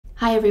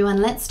Hi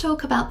everyone, let's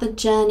talk about the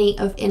journey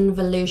of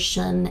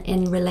involution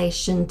in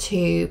relation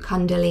to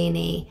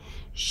Kundalini,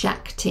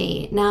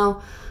 Shakti.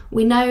 Now,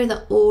 we know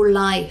that all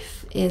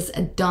life is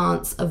a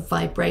dance of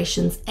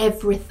vibrations.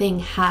 Everything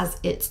has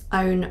its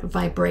own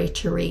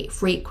vibratory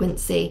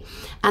frequency,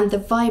 and the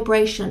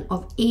vibration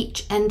of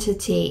each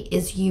entity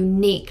is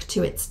unique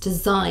to its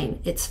design,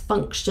 its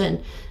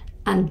function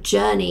and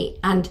journey,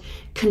 and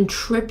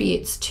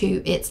contributes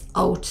to its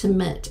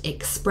ultimate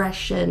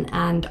expression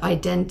and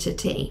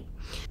identity.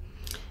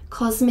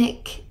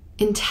 Cosmic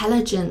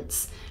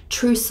intelligence,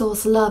 true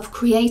source love,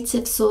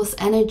 creative source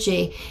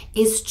energy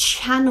is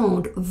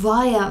channeled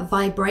via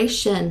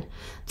vibration,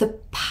 the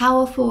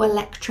powerful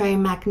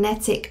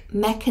electromagnetic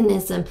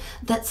mechanism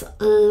that's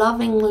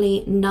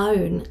lovingly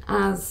known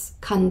as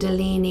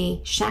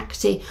Kundalini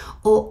Shakti,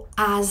 or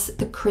as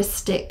the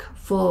Christic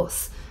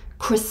force,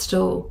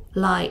 crystal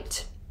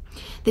light.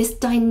 This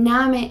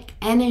dynamic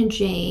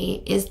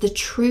energy is the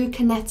true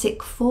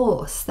kinetic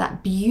force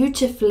that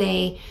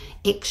beautifully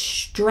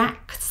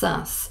extracts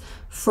us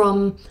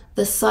from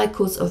the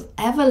cycles of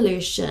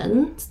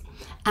evolution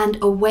and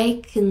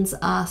awakens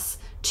us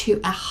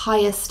to a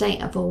higher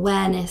state of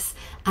awareness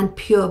and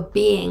pure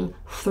being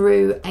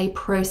through a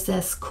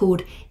process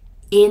called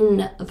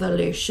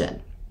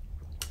involution.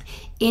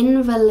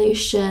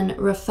 Involution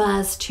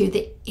refers to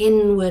the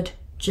inward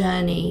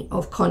journey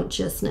of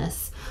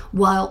consciousness,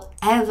 while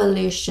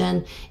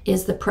evolution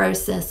is the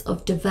process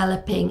of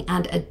developing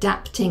and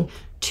adapting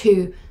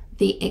to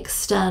the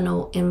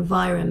external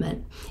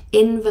environment.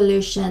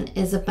 Involution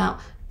is about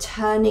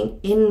turning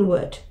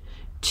inward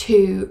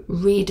to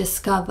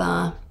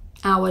rediscover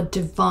our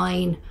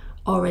divine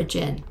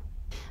origin.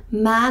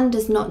 Man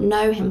does not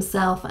know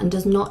himself and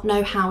does not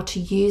know how to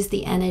use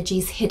the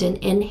energies hidden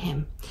in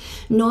him,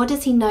 nor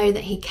does he know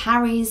that he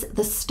carries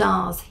the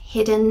stars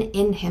hidden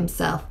in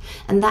himself,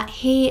 and that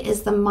he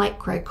is the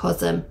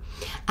microcosm,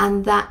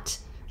 and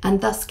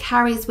thus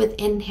carries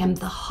within him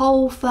the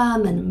whole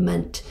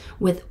firmament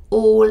with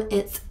all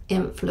its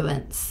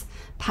influence.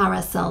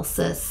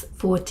 Paracelsus,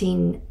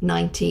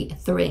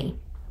 1493.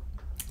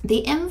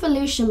 The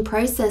involution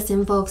process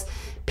involves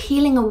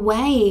peeling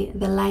away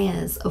the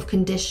layers of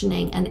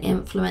conditioning and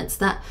influence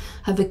that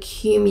have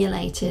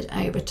accumulated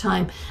over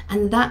time,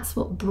 and that's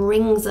what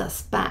brings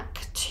us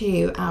back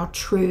to our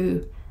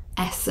true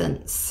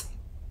essence.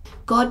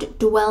 God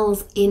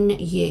dwells in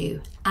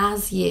you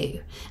as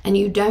you, and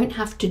you don't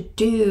have to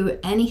do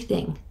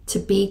anything to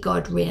be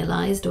God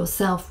realized or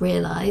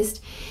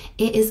self-realized.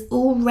 It is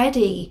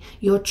already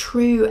your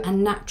true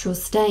and natural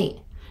state.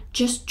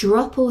 Just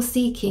drop all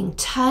seeking,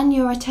 turn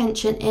your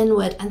attention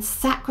inward, and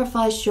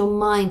sacrifice your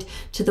mind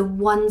to the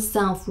one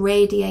self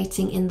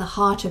radiating in the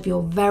heart of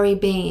your very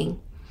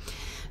being.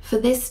 For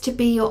this to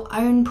be your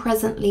own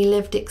presently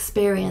lived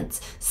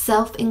experience,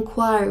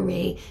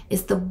 self-inquiry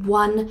is the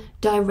one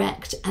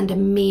direct and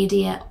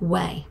immediate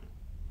way.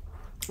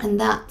 And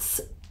that's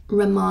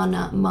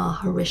Ramana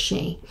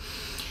Maharishi.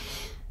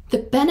 The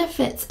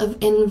benefits of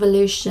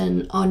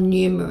involution are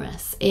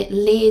numerous. It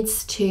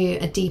leads to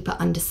a deeper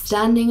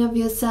understanding of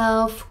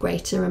yourself,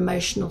 greater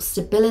emotional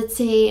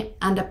stability,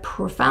 and a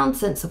profound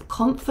sense of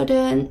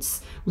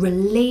confidence,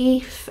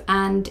 relief,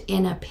 and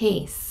inner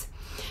peace.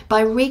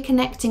 By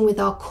reconnecting with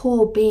our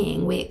core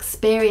being, we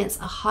experience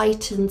a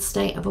heightened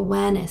state of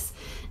awareness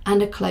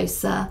and a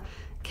closer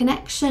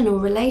connection or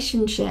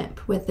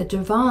relationship with the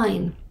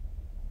divine.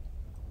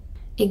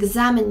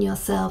 Examine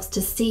yourselves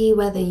to see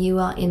whether you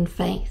are in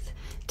faith.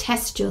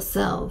 Test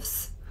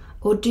yourselves.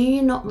 Or do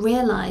you not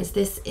realize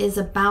this is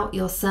about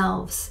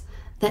yourselves,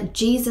 that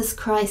Jesus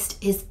Christ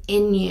is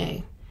in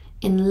you,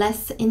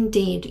 unless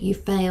indeed you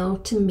fail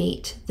to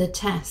meet the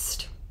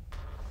test?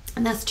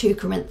 And that's 2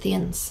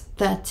 Corinthians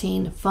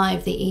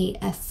 13:5, the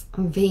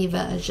ESV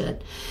version.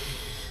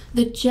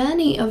 The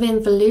journey of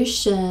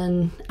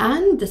involution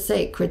and the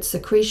sacred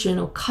secretion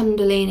or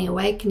Kundalini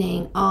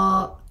awakening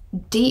are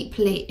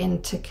deeply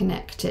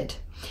interconnected.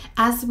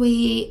 As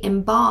we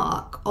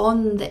embark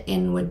on the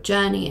inward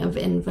journey of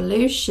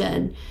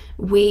involution,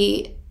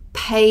 we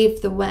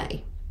pave the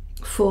way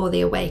for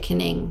the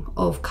awakening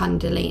of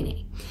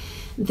Kundalini.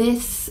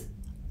 This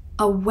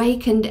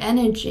awakened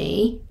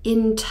energy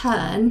in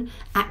turn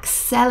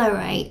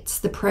accelerates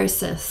the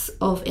process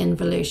of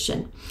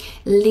involution,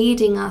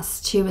 leading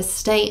us to a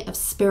state of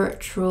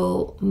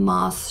spiritual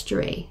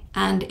mastery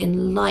and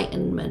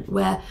enlightenment,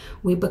 where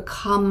we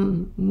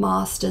become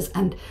masters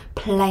and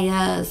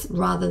players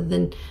rather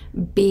than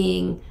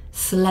being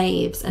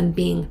slaves and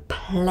being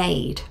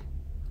played.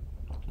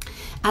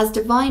 As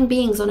divine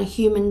beings on a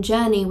human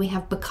journey, we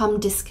have become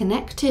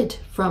disconnected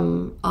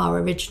from our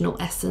original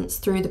essence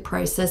through the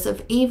process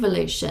of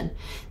evolution.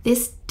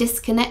 This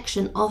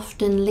disconnection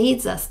often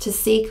leads us to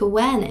seek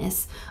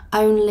awareness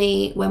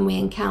only when we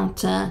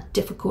encounter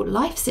difficult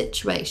life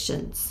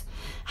situations.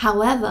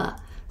 However,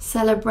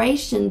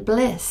 celebration,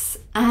 bliss,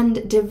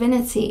 and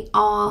divinity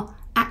are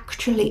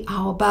actually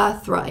our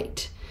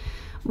birthright.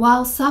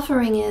 While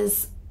suffering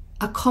is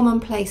a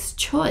commonplace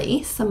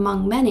choice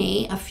among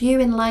many, a few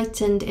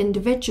enlightened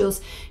individuals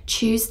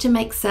choose to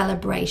make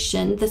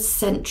celebration the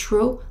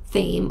central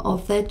theme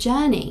of their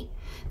journey.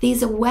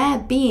 These aware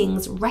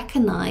beings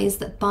recognize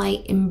that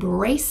by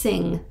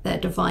embracing their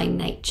divine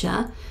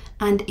nature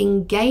and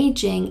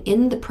engaging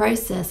in the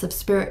process of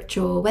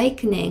spiritual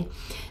awakening,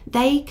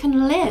 they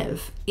can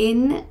live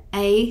in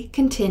a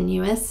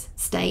continuous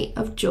state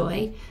of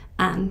joy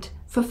and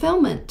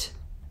fulfillment.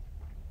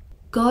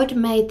 God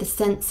made the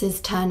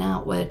senses turn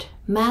outward.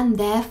 Man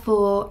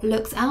therefore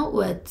looks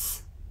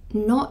outwards,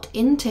 not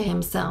into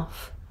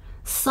himself.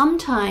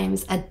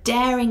 Sometimes a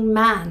daring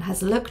man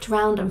has looked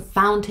round and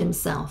found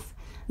himself.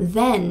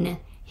 Then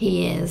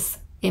he is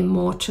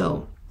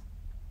immortal.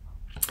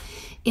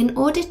 In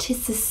order to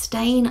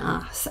sustain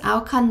us,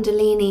 our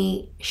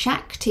Kundalini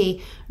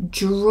Shakti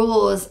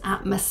draws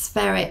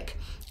atmospheric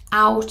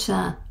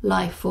outer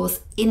life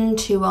force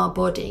into our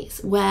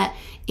bodies, where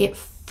it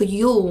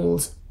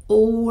fuels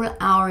all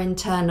our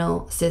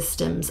internal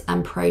systems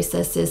and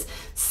processes,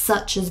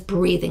 such as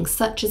breathing,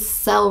 such as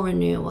cell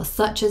renewal,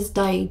 such as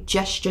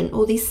digestion,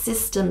 all these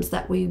systems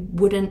that we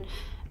wouldn't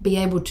be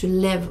able to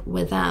live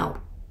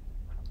without.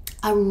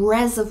 A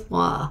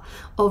reservoir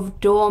of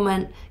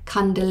dormant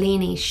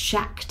Kundalini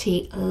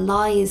Shakti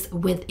lies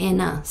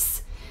within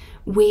us.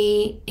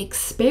 We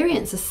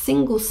experience a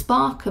single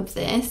spark of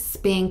this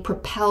being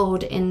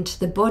propelled into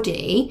the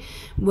body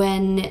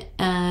when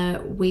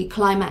we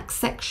climax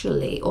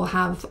sexually or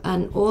have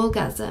an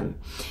orgasm.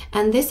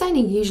 And this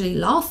only usually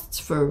lasts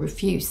for a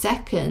few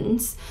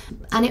seconds.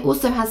 And it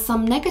also has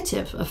some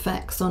negative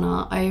effects on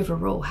our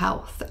overall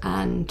health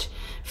and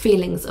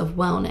feelings of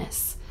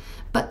wellness.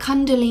 But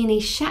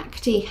Kundalini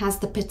Shakti has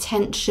the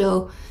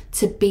potential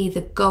to be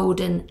the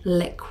golden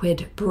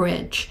liquid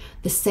bridge,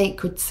 the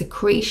sacred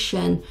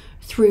secretion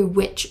through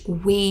which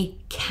we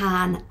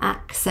can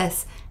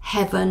access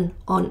heaven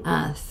on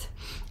earth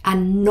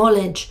and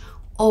knowledge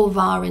of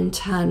our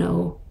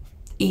eternal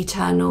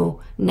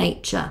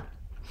nature.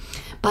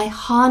 By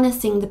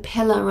harnessing the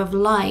pillar of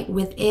light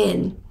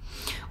within,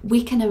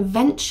 we can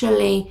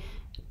eventually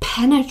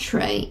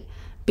penetrate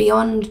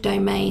beyond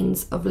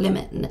domains of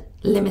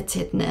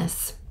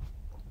limitedness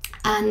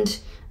and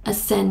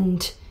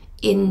ascend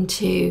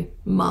into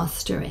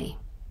mastery.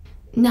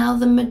 Now,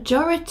 the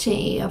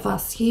majority of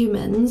us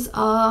humans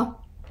are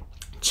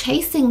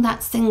chasing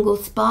that single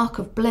spark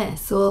of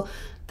bliss or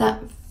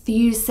that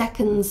few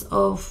seconds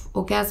of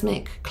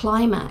orgasmic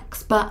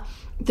climax, but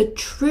the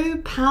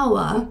true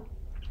power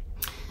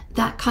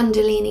that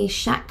Kundalini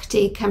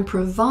Shakti can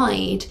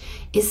provide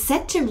is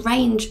said to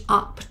range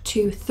up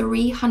to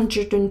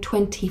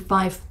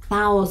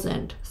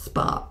 325,000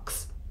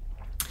 sparks.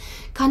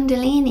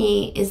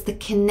 Kundalini is the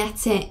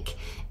kinetic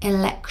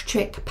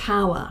electric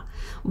power,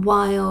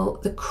 while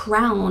the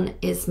crown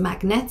is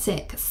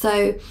magnetic.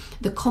 So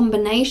the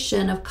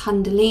combination of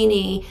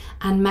Kundalini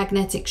and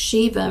magnetic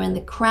Shiva in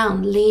the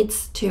crown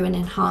leads to an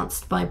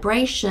enhanced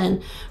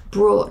vibration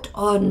brought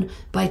on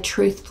by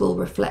truthful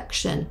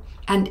reflection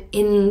and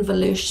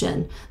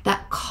involution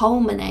that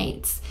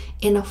culminates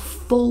in a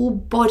full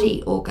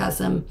body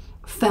orgasm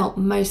felt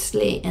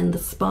mostly in the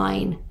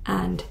spine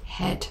and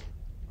head.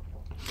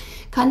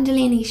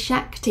 Kundalini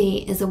Shakti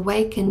is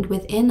awakened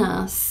within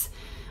us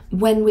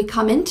when we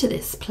come into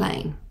this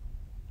plane.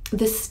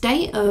 The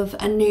state of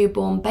a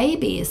newborn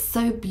baby is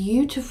so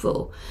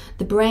beautiful.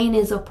 The brain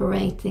is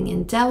operating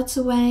in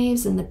delta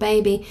waves and the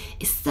baby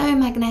is so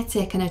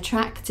magnetic and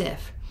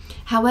attractive.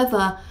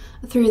 However,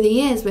 through the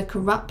years, we're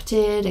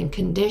corrupted and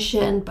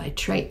conditioned by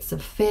traits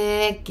of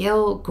fear,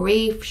 guilt,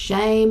 grief,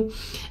 shame,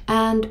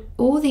 and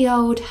all the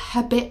old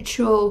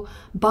habitual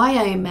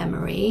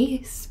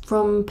bio-memories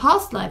from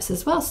past lives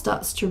as well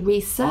starts to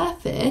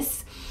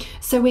resurface.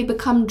 So we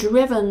become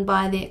driven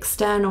by the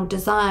external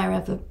desire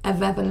of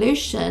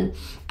evolution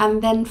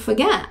and then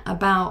forget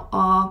about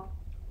our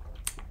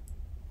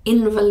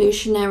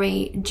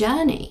involutionary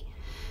journey.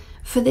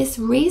 For this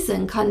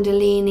reason,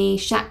 Kundalini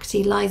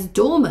Shakti lies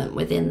dormant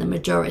within the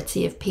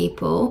majority of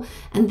people,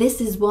 and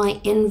this is why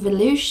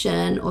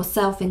involution or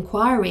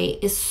self-inquiry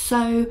is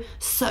so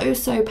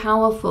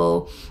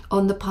powerful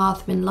on the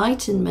path of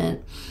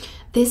enlightenment.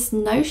 This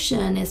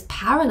notion is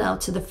parallel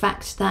to the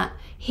fact that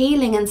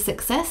healing and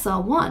success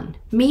are one,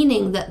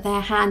 meaning that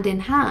they're hand in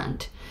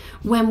hand.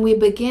 When we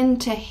begin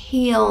to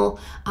heal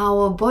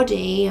our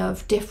body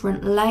of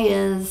different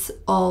layers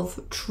of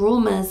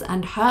traumas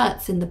and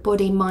hurts in the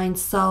body, mind,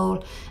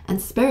 soul, and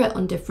spirit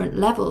on different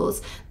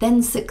levels,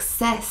 then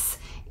success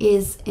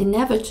is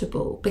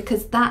inevitable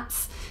because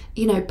that's,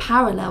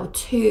 parallel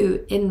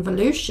to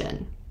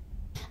involution.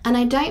 And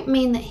I don't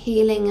mean that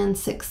healing and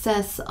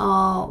success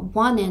are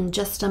one in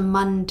just a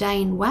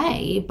mundane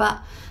way,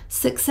 but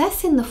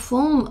success in the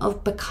form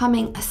of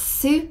becoming a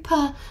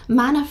super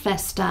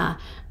manifestor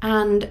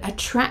and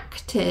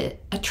attractor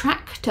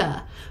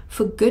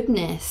for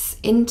goodness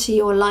into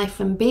your life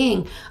and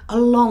being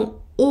along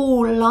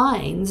all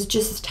lines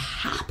just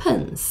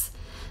happens.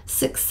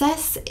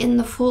 Success in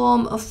the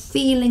form of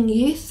feeling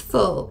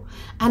youthful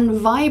and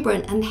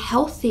vibrant and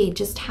healthy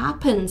just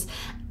happens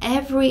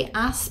every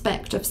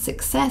aspect of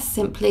success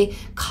simply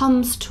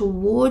comes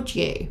toward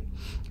you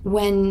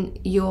when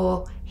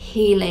you're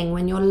healing,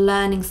 when you're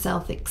learning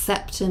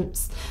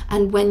self-acceptance,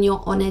 and when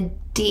you're on a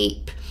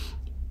deep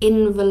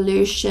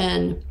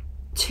involution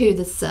to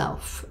the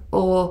self,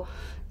 or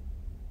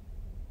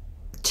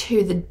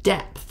to the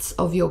depths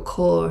of your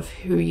core of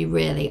who you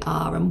really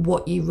are and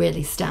what you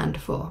really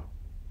stand for.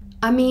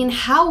 I mean,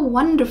 how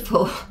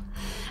wonderful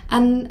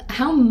and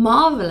how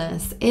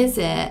marvelous is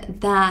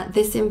it that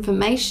this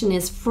information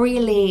is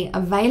freely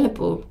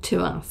available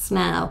to us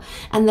now,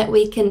 and that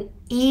we can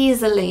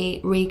easily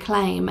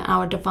reclaim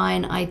our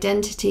divine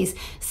identities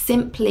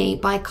simply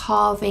by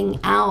carving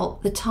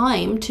out the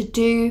time to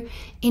do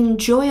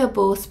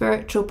enjoyable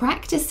spiritual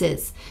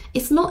practices.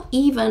 It's not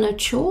even a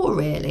chore,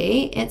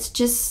 really. It's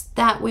just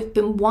that we've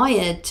been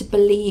wired to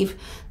believe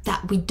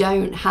that we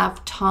don't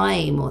have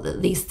time, or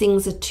that these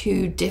things are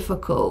too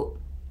difficult,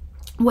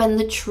 when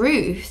the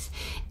truth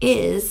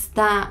is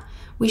that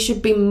we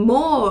should be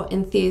more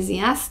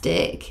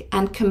enthusiastic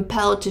and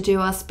compelled to do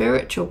our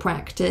spiritual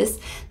practice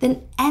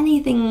than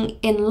anything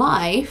in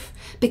life,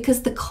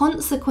 because the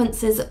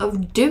consequences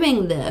of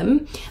doing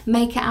them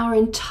make our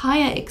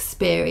entire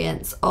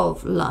experience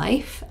of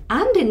life,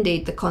 and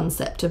indeed the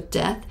concept of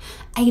death,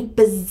 a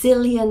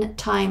bazillion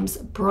times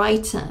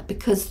brighter.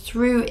 Because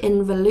through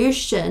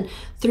involution,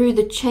 through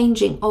the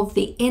changing of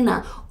the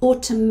inner,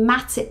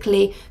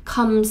 automatically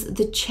comes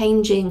the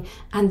changing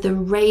and the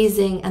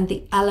raising and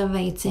the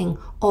elevating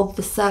of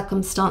the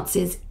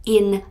circumstances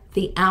in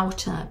the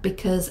outer.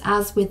 Because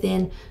as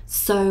within,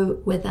 so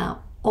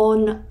without,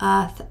 on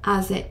earth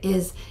as it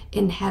is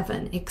in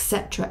heaven,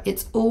 etc.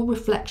 It's all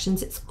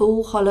reflections, it's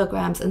all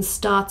holograms, and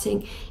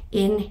starting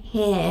in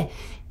here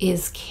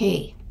is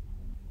key.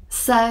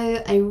 So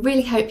I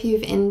really hope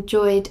you've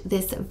enjoyed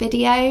this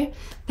video.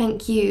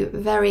 Thank you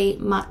very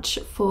much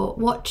for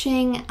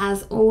watching.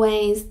 As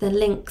always, the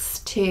links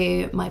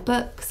to my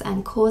books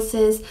and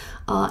courses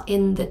are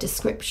in the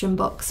description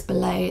box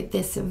below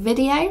this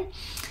video.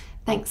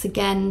 Thanks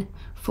again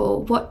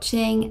for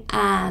watching,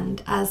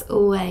 and as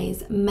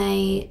always,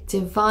 may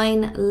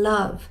divine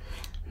love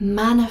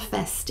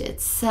manifest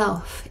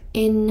itself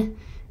in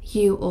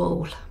you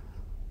all,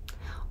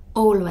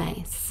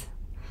 always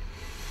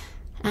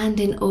and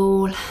in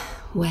all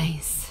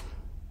ways.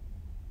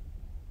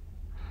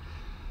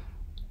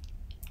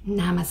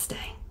 Namaste.